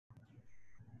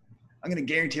I'm going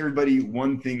to guarantee everybody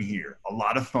one thing here, a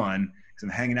lot of fun, because I'm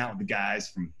hanging out with the guys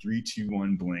from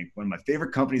 321Blink, one of my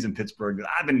favorite companies in Pittsburgh that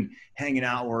I've been hanging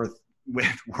out with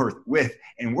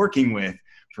and working with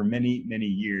for many, many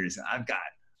years. I've got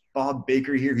Bob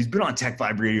Baker here, who's been on Tech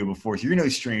Vibe Radio before, so you're no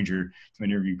stranger to my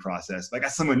interview process. But I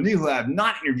got someone new who I have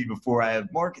not interviewed before. I have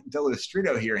Dello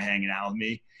Stritto here hanging out with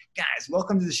me. Guys,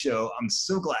 welcome to the show. I'm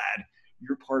so glad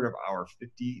you're part of our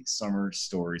 50 Summer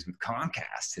Stories with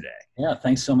Comcast today. Yeah,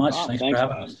 thanks so much. Thanks for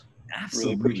having us.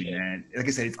 Absolutely, really, man. Like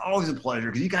I said, it's always a pleasure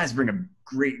because you guys bring a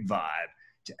great vibe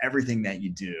to everything that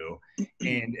you do.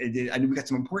 And we've got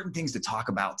some important things to talk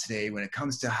about today when it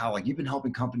comes to how you've been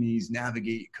helping companies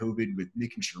navigate COVID with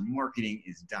making sure marketing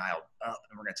is dialed up.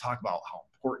 And we're going to talk about how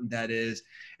important that is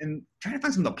and trying to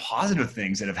find some of the positive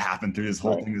things that have happened through this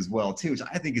whole thing as well, too, which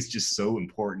I think is just so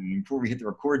important. And before we hit the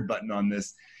record button on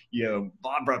this,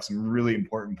 Bob brought up some really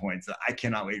important points that I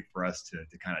cannot wait for us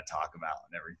to kind of talk about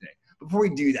and everything. Before we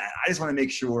do that, I just want to make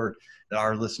sure that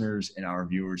our listeners and our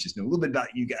viewers just know a little bit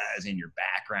about you guys and your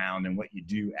background and what you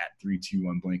do at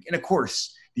 321Blink. And of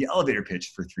course, the elevator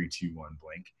pitch for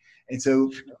 321Blink. And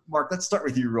so, Mark, let's start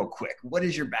with you real quick. What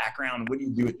is your background? What do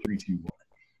you do at 321?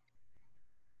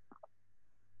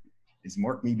 Is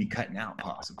Mark maybe cutting out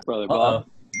possibly? Brother Bob.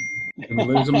 Did we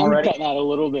lose him already? I'm cutting out a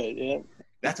little bit, yeah.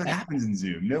 That's what happens in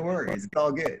Zoom. No worries. It's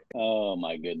all good. Oh,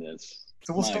 my goodness.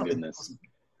 So we'll start with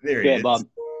there. Yeah, Bob.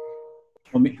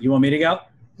 You want me to go?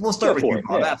 We'll start with you,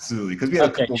 Bob. Yeah. Absolutely, because we have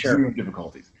a couple of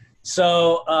difficulties.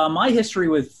 So my history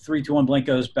with 321Blink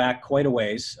goes back quite a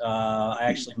ways. I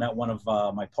actually met one of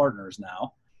my partners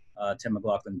now, Tim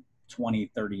McLaughlin,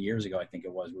 20, 30 years ago, I think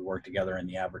it was. We worked together in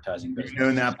the advertising business. You've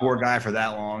known that poor guy for that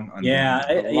long. Yeah,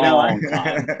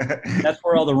 that's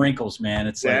where all the wrinkles, man.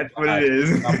 It's that's what it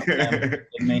is.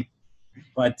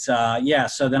 But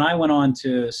so then I went on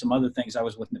to some other things. I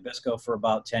was with Nabisco for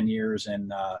about 10 years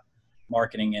and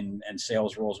marketing and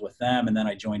sales roles with them. And then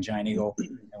I joined Giant Eagle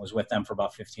and was with them for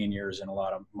about 15 years in a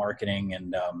lot of marketing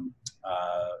and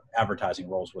advertising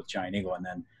roles with Giant Eagle. And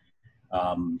then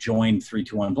joined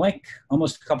 321Blink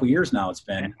almost a couple years now it's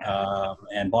been,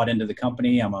 and bought into the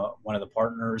company. I'm one of the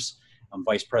partners. I'm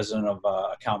vice president of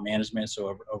account management, so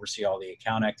I oversee all the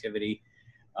account activity.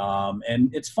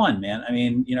 And it's fun, man. I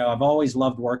mean, I've always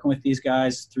loved working with these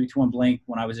guys. 321Blink,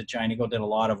 when I was at Giant Eagle, did a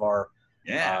lot of our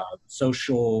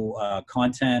social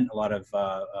content, a lot of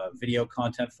video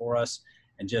content for us,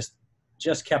 and just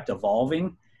kept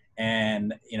evolving.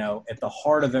 And, at the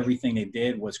heart of everything they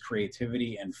did was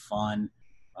creativity and fun,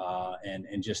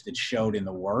 and just it showed in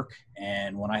the work.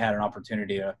 And when I had an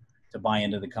opportunity to buy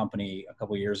into the company a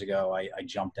couple of years ago, I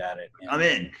jumped at it. And I'm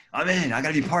in. I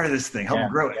got to be part of this thing. Help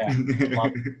grow it. Yeah.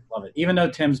 Love it. Even though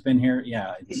Tim's been here.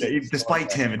 Yeah. Despite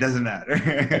Tim, it doesn't matter.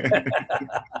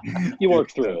 You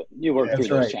work through it. You work through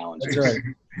those challenges. That's right.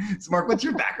 So Mark, what's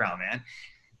your background, man?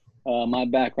 My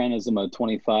background is I'm a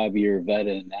 25-year vet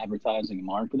in advertising and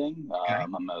marketing.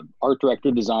 I'm an art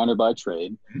director, designer by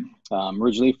trade.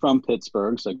 Originally from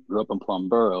Pittsburgh, so I grew up in Plum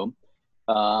Borough.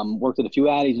 Worked at a few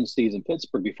ad agencies in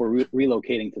Pittsburgh before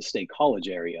relocating to State College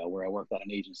area, where I worked at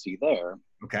an agency there.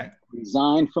 Okay.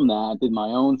 Resigned from that, did my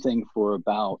own thing for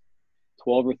about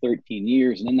 12 or 13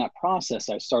 years. And in that process,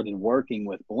 I started working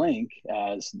with Blink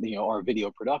as, our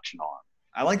video production arm.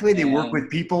 I like the way they work with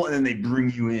people and then they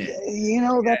bring you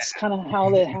in. That's kind of how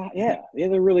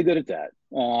they're really good at that.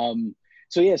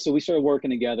 So we started working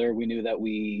together. We knew that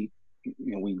we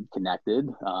connected,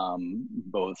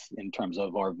 both in terms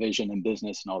of our vision and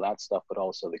business and all that stuff, but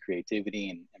also the creativity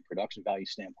and production value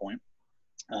standpoint.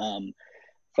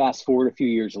 Fast forward a few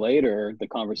years later, the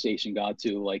conversation got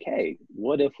to hey,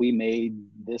 what if we made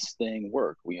this thing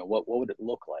work? What would it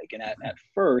look like? And at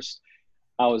first,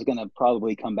 I was going to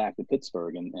probably come back to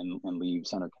Pittsburgh and leave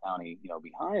Center County,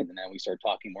 behind. And then we started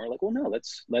talking more well, no,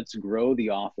 let's grow the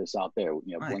office out there.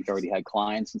 Nice. Blink already had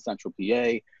clients in Central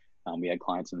PA. We had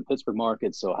clients in the Pittsburgh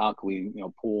market. So how can we,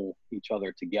 pull each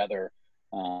other together?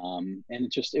 And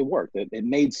it worked. It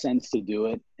made sense to do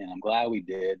it. And I'm glad we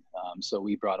did. So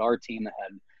we brought our team that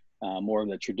had more of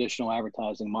the traditional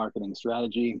advertising marketing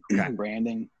strategy,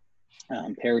 branding,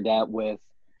 paired that with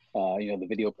the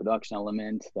video production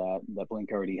element that Blink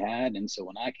already had. And so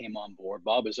when I came on board,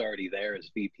 Bob was already there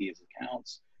as VP of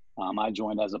accounts. I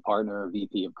joined as a partner,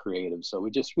 VP of creative. So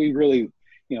we really,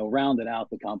 rounded out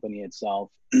the company itself.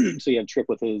 So you have Tripp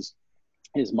with his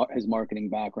marketing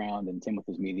background and Tim with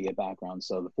his media background.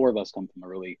 So the four of us come from a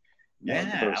really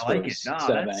I like it. No,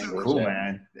 that's so cool,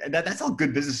 man. That's how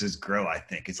good businesses grow. I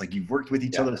think it's you've worked with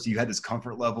each other, so you had this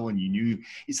comfort level, and you knew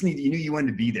you wanted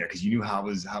to be there because you knew how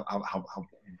it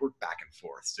worked back and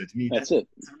forth. So to me, that's an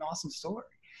awesome story.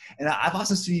 And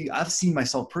I've seen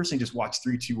myself personally just watch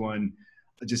 321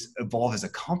 just evolve as a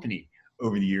company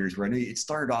over the years, where I know it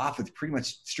started off with pretty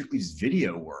much strictly just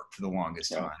video work for the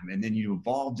longest time. And then you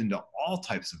evolved into all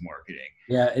types of marketing.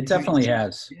 Yeah, it definitely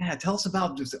has. Yeah. Tell us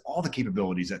about just all the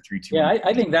capabilities that 321. Yeah,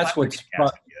 I think that's what's,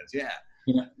 yeah.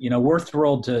 We're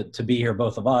thrilled to be here,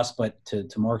 both of us, but to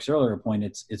Mark's earlier point,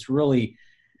 it's really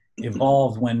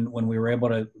evolved when we were able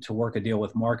to work a deal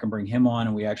with Mark and bring him on,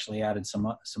 and we actually added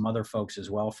some other folks as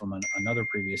well from another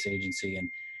previous agency, and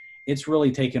it's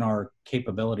really taken our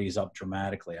capabilities up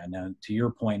dramatically. I know, to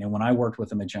your point, and when I worked with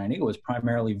them at Giant Eagle, it was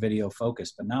primarily video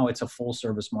focused, but now it's a full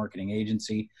service marketing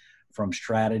agency, from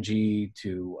strategy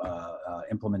to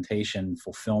implementation,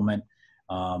 fulfillment,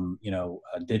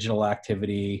 digital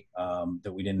activity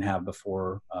that we didn't have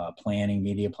before, planning,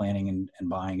 media planning, and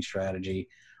buying strategy,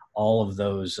 all of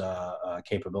those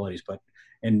capabilities. But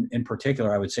in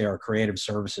particular, I would say our creative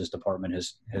services department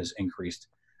has increased.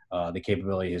 The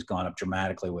capability has gone up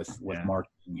dramatically with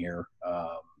marketing here.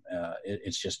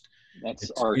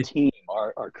 It's our team,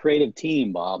 our creative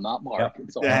team, Bob, not Mark. Yep.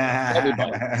 It's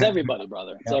everybody. It's everybody,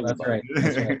 brother. It's everybody.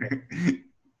 That's right.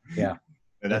 Yeah.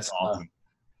 That's awesome.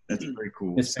 That's very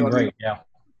cool. It's been great. Yeah.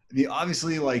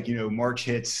 Obviously, March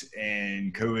hits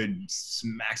and COVID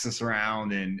smacks us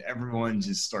around and everyone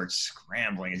just starts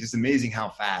scrambling. It's just amazing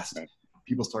how fast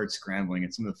people start scrambling.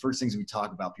 And some of the first things we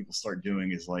talk about people start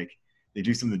doing is they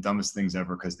do some of the dumbest things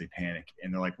ever because they panic.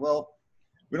 And they're like, well,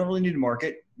 we don't really need to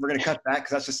market. We're going to cut back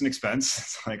because that's just an expense.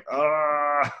 It's like,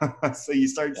 so you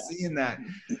start seeing that.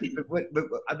 But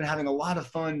I've been having a lot of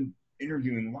fun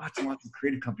interviewing lots and lots of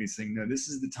creative companies saying, no, this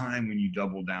is the time when you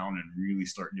double down and really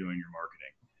start doing your marketing.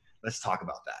 Let's talk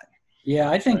about that.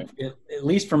 Yeah, I think at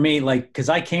least for me, because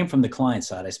I came from the client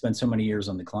side, I spent so many years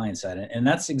on the client side, and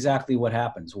that's exactly what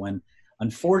happens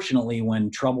unfortunately,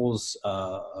 when troubles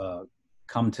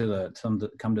come to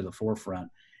the forefront,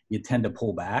 you tend to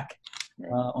pull back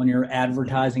on your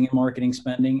advertising and marketing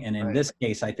spending. And in this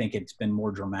case, I think it's been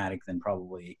more dramatic than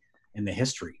probably in the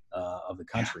history of the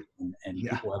country, and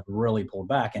people have really pulled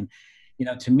back. And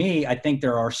to me, I think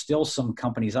there are still some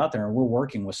companies out there, and we're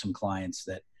working with some clients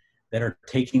that are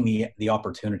taking the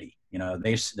opportunity.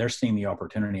 They're seeing the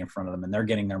opportunity in front of them, and they're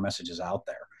getting their messages out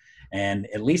there. And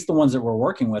at least the ones that we're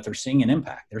working with are seeing an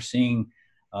impact. They're seeing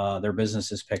their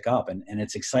businesses pick up. And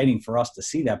it's exciting for us to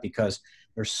see that, because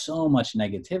there's so much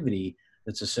negativity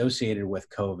that's associated with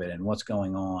COVID and what's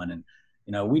going on. And,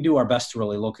 we do our best to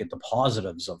really look at the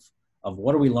positives of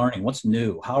what are we learning? What's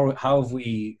new? How have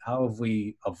we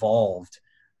evolved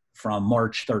from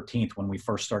March 13th when we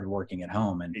first started working at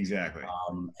home? And exactly.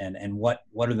 And what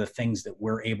are the things that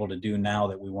we're able to do now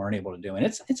that we weren't able to do? And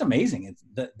it's amazing. It's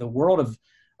the world of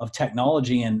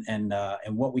technology and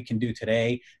what we can do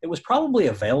today. It was probably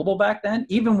available back then,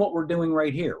 even what we're doing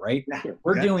right here, right? Yeah,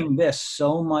 we're doing this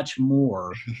so much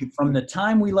more from the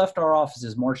time we left our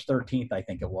offices, March 13th, I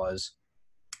think it was,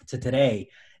 to today.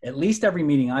 At least every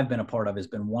meeting I've been a part of has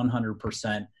been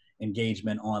 100%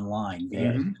 engagement online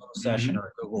via a Zoom session or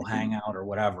a Google Hangout or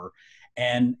whatever.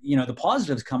 And, the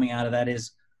positives coming out of that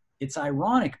is it's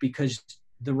ironic because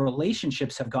the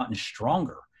relationships have gotten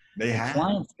stronger. They have.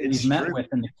 Clients that we've met with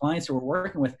and the clients that we're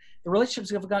working with, the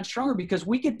relationships have gotten stronger because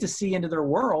we get to see into their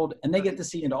world and they get to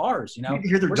see into ours. You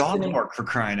hear their dog bark, for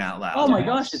crying out loud. Oh my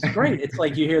gosh, it's great. It's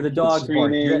like you hear the dog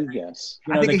bark. Yes.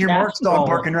 I think I hear Mark's dog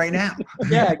barking right now.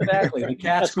 Yeah, exactly. The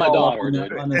cats my daughter.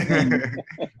 On the thing.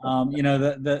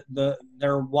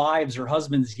 Their wives or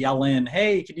husbands yell in,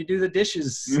 "Hey, can you do the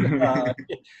dishes?"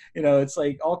 It's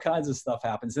like all kinds of stuff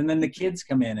happens, and then the kids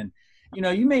come in and.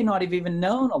 You may not have even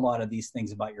known a lot of these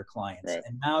things about your clients,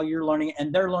 and now you're learning,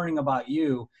 and they're learning about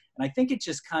you. And I think it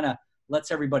just kind of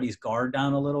lets everybody's guard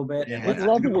down a little bit. Yeah,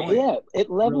 it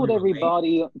leveled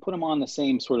everybody, put them on the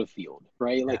same sort of field,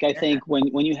 right? Like I think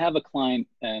when you have a client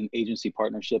and agency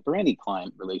partnership or any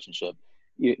client relationship,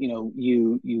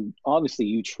 you obviously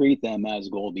you treat them as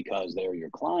gold because they're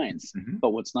your clients. But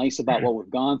what's nice about what we've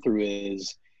gone through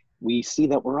is we see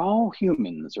that we're all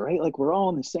humans, right? Like we're all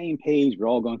on the same page. We're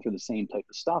all going through the same type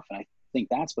of stuff. And I think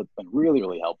that's what's been really,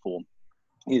 really helpful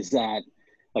is that,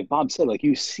 like Bob said, like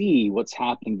you see what's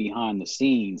happening behind the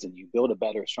scenes and you build a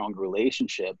better, stronger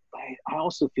relationship. I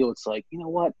also feel it's like, you know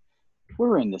what?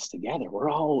 We're in this together.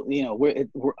 We're all,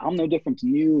 I'm no different from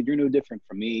you. You're no different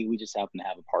from me. We just happen to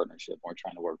have a partnership. We're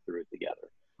trying to work through it together.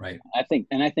 Right. I think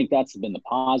that's been the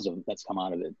positive that's come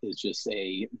out of it is just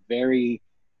a very,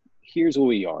 here's who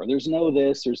we are. There's no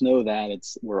this, there's no that.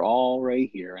 We're all right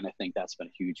here. And I think that's been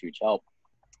a huge, huge help.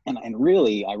 And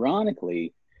really,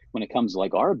 ironically, when it comes to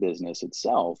like our business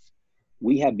itself,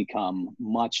 we have become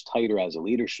much tighter as a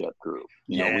leadership group.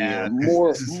 You know, we Yeah, are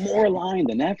more aligned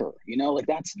than ever. You know, like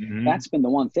that's been the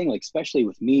one thing, like, especially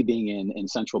with me being in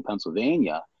central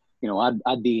Pennsylvania. You know,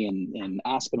 I'd be in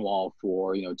Aspinwall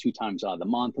for, you know, 2 times out of the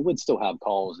month, and we'd still have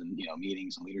calls and, you know,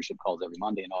 meetings and leadership calls every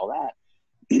Monday and all that.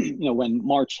 You know, when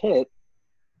March hit,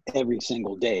 every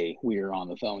single day we were on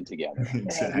the phone together.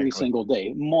 exactly. Every single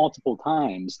day, multiple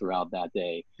times throughout that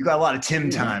day. You got a lot of Tim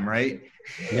time, right?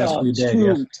 Yes, we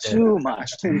did. Too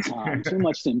much Tim time. Too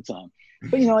much Tim time.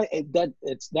 But you know,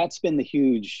 that's been the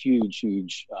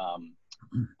huge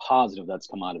positive that's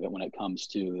come out of it when it comes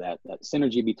to that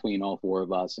synergy between all 4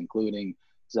 of us, including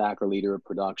Zach, our leader of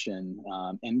production,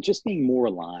 and just being more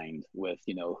aligned with,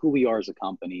 you know, who we are as a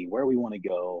company, where we want to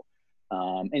go.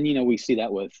 And, you know, we see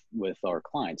that with our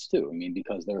clients too. I mean,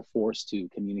 because they're forced to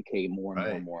communicate more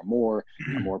and more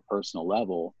on a more personal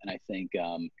level. And I think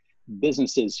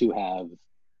businesses who have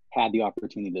had the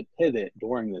opportunity to pivot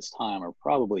during this time are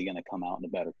probably going to come out in a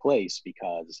better place,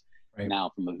 because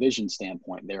now from a vision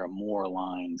standpoint, they're more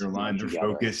aligned. They're aligned, they're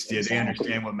focused. Yeah, they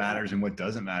understand what matters and what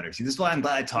doesn't matter. See, this is why I'm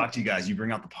glad I talked to you guys. You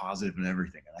bring out the positive and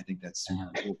everything. And I think that's super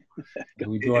cool.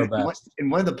 We do our best. And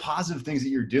one of the positive things that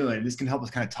you're doing, this can help us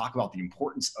kind of talk about the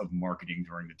importance of marketing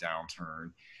during the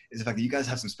downturn, is the fact that you guys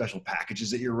have some special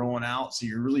packages that you're rolling out. So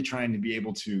you're really trying to be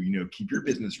able to, you know, keep your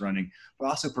business running, but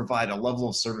also provide a level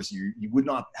of service you would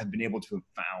not have been able to have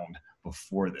found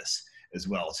before this as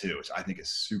well too, which I think is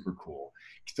super cool.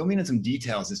 Fill me in some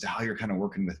details as to how you're kind of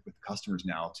working with customers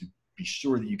now to be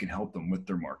sure that you can help them with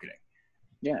their marketing.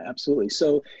 Yeah, absolutely.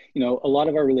 So, you know, a lot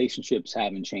of our relationships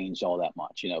haven't changed all that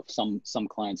much. You know, some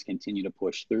clients continue to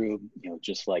push through, you know,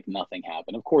 just like nothing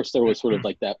happened. Of course, there was sort of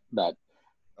like that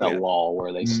lull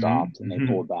where they stopped and they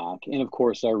pulled back. And of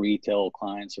course, our retail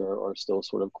clients are still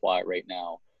sort of quiet right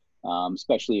now,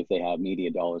 especially if they have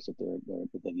media dollars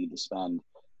that they need to spend.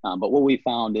 But what we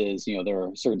found is, you know, there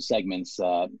are certain segments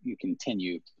you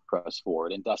continue to press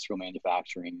forward. Industrial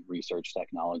manufacturing, research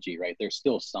technology, right? There's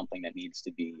still something that needs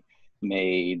to be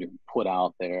made, put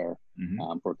out there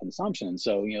for consumption. And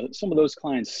so, you know, some of those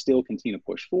clients still continue to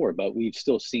push forward, but we've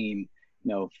still seen,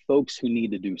 you know, folks who need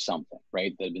to do something,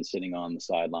 right? That have been sitting on the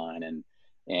sideline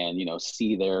and, you know,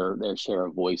 see their share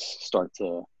of voice start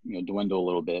to, you know, dwindle a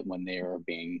little bit when they're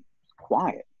being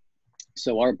quiet.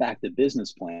 So our back to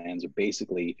business plans are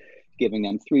basically giving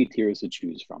them 3 tiers to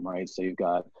choose from, right? So you've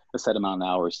got a set amount of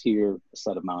hours here, a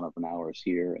set amount of hours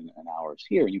here, and hours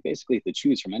here. And you basically have to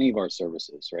choose from any of our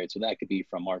services, right? So that could be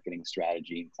from marketing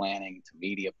strategy and planning to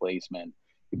media placement,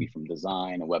 it could be from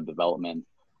design and web development,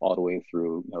 all the way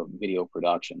through, you know, video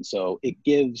production. So it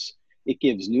gives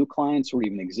new clients or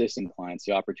even existing clients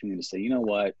the opportunity to say, you know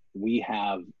what, we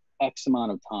have X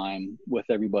amount of time with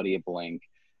everybody at Blink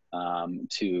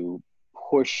to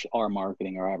push our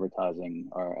marketing, our advertising,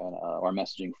 our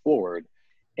messaging forward,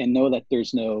 and know that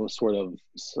there's no sort of,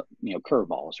 you know,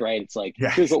 curveballs, right? It's like,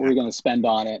 here's what we're going to spend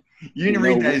on it. You didn't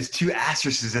read that as 2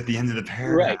 asterisks at the end of the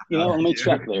paragraph. Right. You know, let me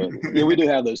check there. Yeah, we do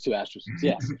have those 2 asterisks.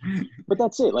 Yes. But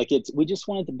that's it. Like, we just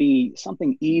want it to be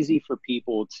something easy for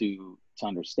people to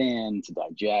understand, to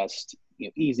digest, you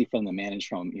know, easy for them to manage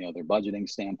from, you know, their budgeting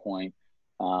standpoint.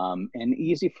 And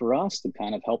easy for us to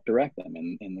kind of help direct them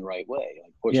in the right way,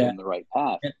 like push them in the right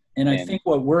path. And I think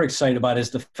what we're excited about is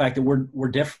the fact that we're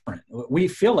different. We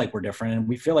feel like we're different, and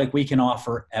we feel like we can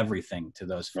offer everything to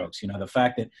those folks. You know, the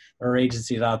fact that there are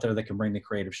agencies out there that can bring the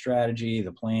creative strategy,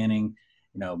 the planning,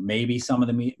 you know, maybe some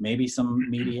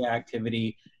media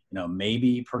activity, you know,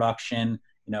 maybe production.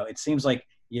 You know, it seems like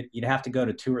you'd have to go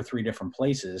to 2 or 3 different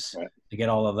places to get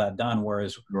all of that done.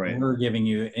 Whereas we're giving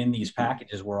you in these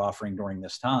packages we're offering during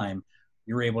this time,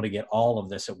 you're able to get all of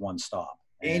this at one stop.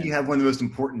 And you have one of the most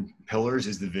important pillars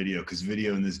is the video, because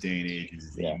video in this day and age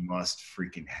is the must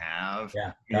freaking have.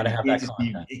 Yeah, gotta have that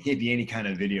content. It can't be any kind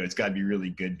of video. It's got to be really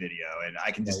good video. And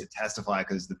I can just testify,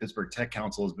 because the Pittsburgh Tech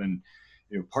Council has been,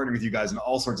 you know, partnering with you guys in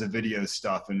all sorts of video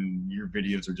stuff, and your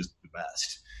videos are just the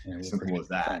best. Simple as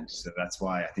that. So that's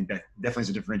why I think that definitely is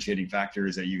a differentiating factor,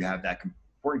 is that you have that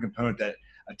important component that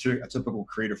a typical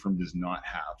creative firm does not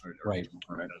have, or does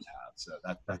have. So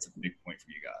that's a big point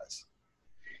for you guys.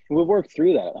 We worked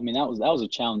through that. I mean, that was a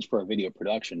challenge for our video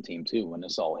production team too when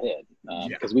this all hit,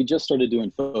 because we just started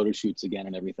doing photo shoots again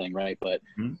and everything, right? But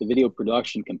the video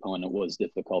production component was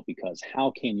difficult, because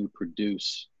how can you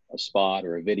produce a spot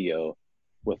or a video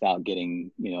without getting,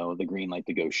 you know, the green light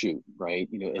to go shoot, right?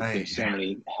 You know, there's so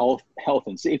many health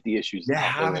and safety issues. Yeah,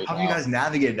 how have you guys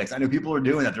navigated that? I know people are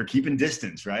doing that. They're keeping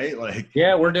distance, right? Like,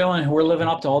 yeah, we're living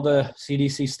up to all the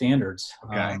CDC standards.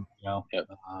 Okay. You know,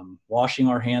 washing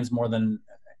our hands more than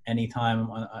any time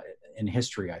in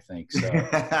history, I think. So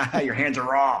your hands are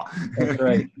raw. That's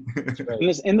right. That's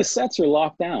right. And the sets are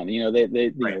locked down. You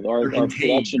know, our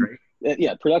production,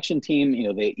 right? Production team. You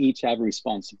know, they each have a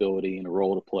responsibility and a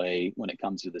role to play when it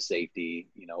comes to the safety,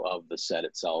 you know, of the set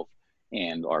itself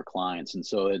and our clients. And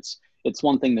so it's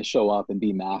one thing to show up and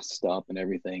be masked up and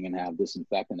everything and have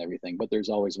disinfectant and everything, but there's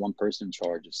always one person in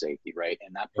charge of safety, right?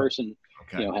 And that person,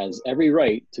 you know, has every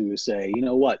right to say, you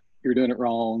know what, you're doing it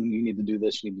wrong. You need to do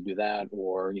this, you need to do that,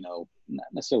 or, you know, not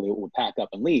necessarily we'll pack up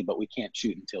and leave, but we can't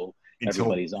shoot until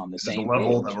everybody's on the same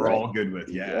level page, that we're all good with.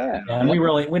 Yeah. And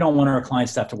we don't want our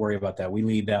clients to have to worry about that. We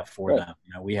leave that for them.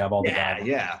 You know, we have all the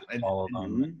guidelines, all of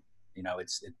them. And, you know,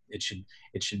 it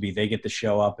should be, they get to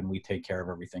show up and we take care of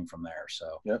everything from there.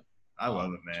 So I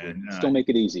love it, man. Still make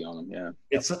it easy on them. Yeah.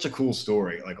 It's such a cool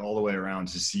story, like all the way around,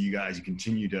 to see you guys, you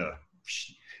continue to,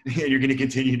 you're going to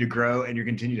continue to grow, and you're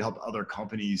continue to help other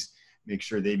companies make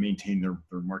sure they maintain their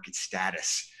market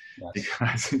status. Yes.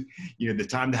 Because, you know, the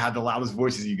time to have the loudest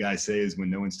voices, you guys say, is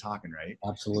when no one's talking, right?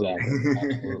 Absolutely.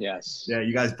 Absolutely. Yes. Yeah.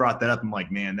 You guys brought that up. I'm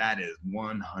like, man, that is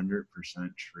 100%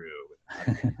 true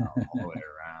all the way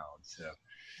around.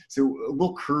 So a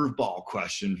little curveball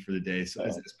question for the day. So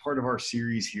as part of our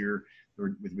series here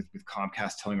with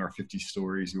Comcast telling our 50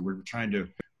 stories, we're trying to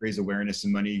raise awareness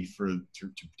and money to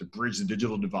bridge the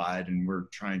digital divide. And we're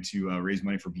trying to raise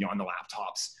money for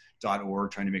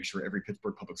BeyondTheLaptops.org, trying to make sure every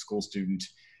Pittsburgh public school student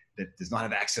that does not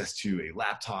have access to a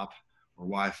laptop or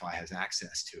Wi-Fi has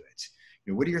access to it.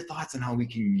 You know, what are your thoughts on how we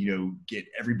can, you know, get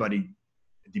everybody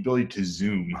the ability to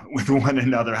Zoom with one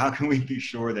another? How can we be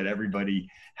sure that everybody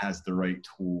has the right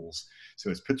tools?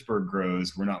 So as Pittsburgh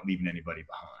grows, we're not leaving anybody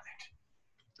behind.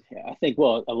 Yeah, I think,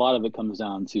 well, a lot of it comes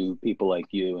down to people like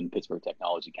you and Pittsburgh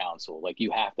Technology Council. Like,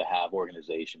 you have to have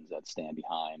organizations that stand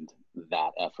behind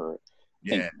that effort.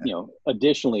 Yeah. And, you know,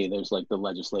 additionally, there's like the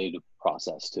legislative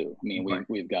process too. I mean,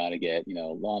 we've got to get, you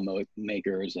know,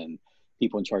 lawmakers and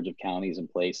people in charge of counties in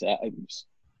place.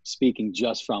 Speaking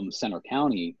just from Center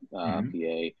County, PA,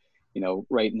 you know,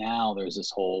 right now there's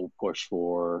this whole push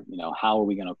for, you know, how are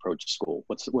we going to approach school?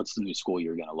 What's the new school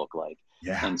year going to look like?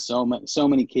 Yeah. And so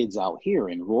many kids out here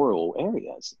in rural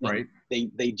areas, right?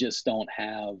 They just don't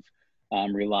have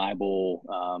reliable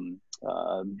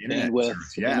bandwidth,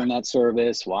 internet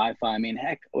service, Wi-Fi. I mean,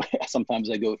 heck, sometimes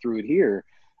I go through it here,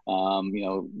 you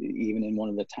know, even in one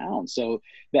of the towns. So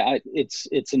that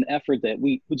it's an effort that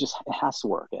we just, it has to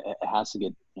work. It has to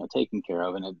get, you know, taken care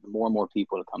of. And the more and more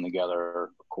people to come together,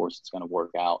 of course, it's going to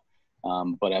work out.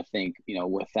 But I think, you know,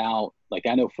 without, like,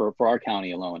 I know for our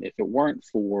county alone, if it weren't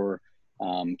for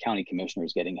county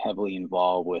commissioners getting heavily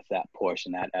involved with that push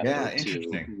and that effort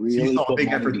to really, so you saw a big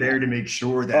effort there to make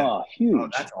sure that, huge. Oh,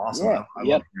 that's awesome. Yeah. I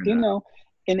love you know,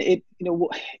 and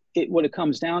what it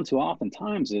comes down to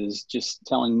oftentimes is just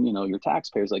telling, you know, your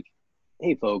taxpayers, like,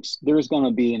 hey folks, there's going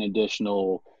to be an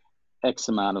additional X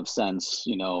amount of cents,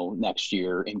 you know, next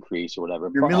year increase or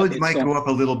whatever. Your millage might go up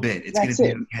a little bit. It's going to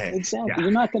be okay. Exactly. Yeah.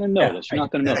 You're not going to notice. You're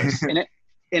not going to notice.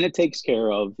 And it takes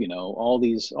care of, you know, all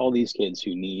these kids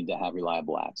who need to have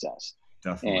reliable access.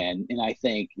 Definitely. And I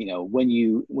think, you know, when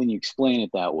you explain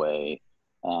it that way,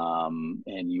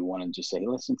 and you want to just say,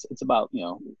 listen, it's about, you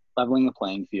know, leveling the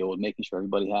playing field, making sure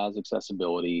everybody has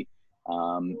accessibility,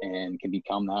 and can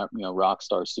become that, you know, rock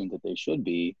star student that they should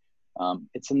be.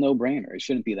 It's a no-brainer. It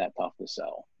shouldn't be that tough to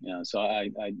sell. You know, so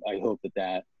I hope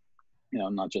that, you know,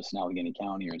 not just in Allegheny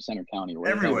County or in Center County or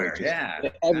everywhere.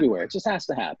 Everywhere. It just has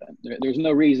to happen. There's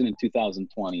no reason in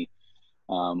 2020.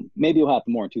 Maybe it'll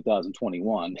happen more in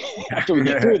 2021 after we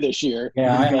get through this year.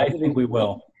 Yeah, I think we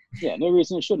will. Yeah, no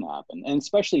reason it shouldn't happen. And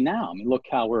especially now. I mean, look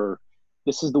how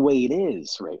this is the way it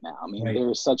is right now. I mean,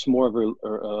 there's such more of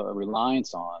a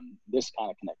reliance on this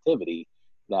kind of connectivity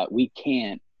that we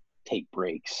can't take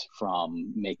breaks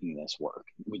from making this work.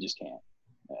 We just can't.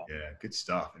 Yeah, good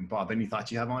stuff. And Bob, any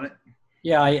thoughts you have on it?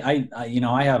 Yeah, I you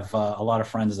know, I have a lot of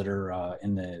friends that are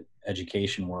in the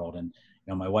education world, and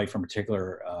you know, my wife in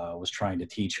particular was trying to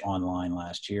teach online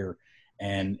last year,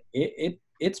 and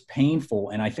it's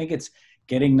painful. And I think it's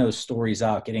getting those stories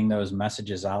out, getting those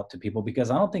messages out to people,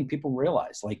 because I don't think people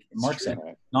realize, like Mark said,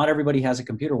 not everybody has a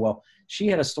computer. Well, she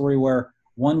had a story where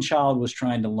one child was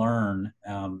trying to learn,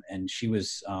 and she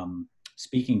was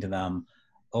speaking to them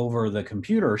over the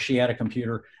computer. She had a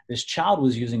computer. This child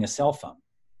was using a cell phone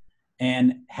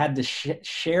and had to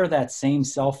share that same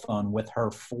cell phone with her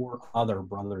 4 other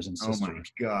brothers and sisters. Oh my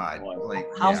God. Like,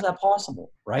 how's that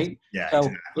possible? Right? Yeah. So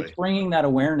exactly. It's bringing that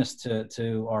awareness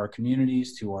to our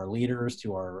communities, to our leaders,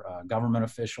 to our government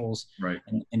officials, right,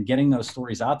 and getting those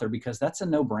stories out there, because that's a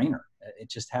no-brainer. It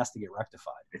just has to get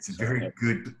rectified. It's a very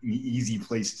good, easy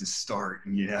place to start.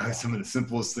 You know, some of the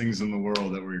simplest things in the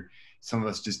world that we're, some of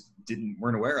us just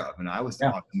weren't aware of. And I was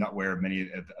not aware of many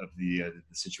of the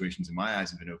situations in my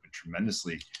eyes have been opened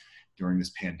tremendously during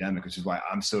this pandemic, which is why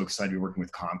I'm so excited to be working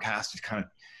with Comcast to kind of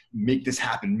make this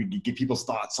happen, get people's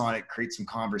thoughts on it, create some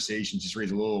conversations, just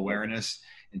raise a little awareness,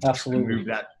 and absolutely move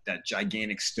that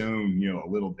gigantic stone, a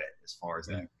little bit as far as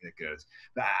that goes.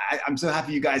 But I'm so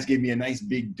happy you guys gave me a nice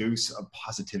big dose of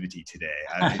positivity today.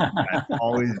 I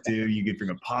always do. You could bring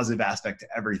a positive aspect to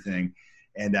everything.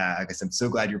 And I guess I'm so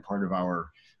glad you're part of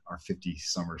our 50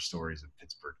 summer stories of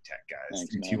Pittsburgh tech, guys.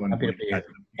 Thanks, Happy to be here.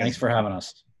 Thanks for having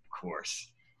us. Of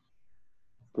course.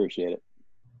 Appreciate it.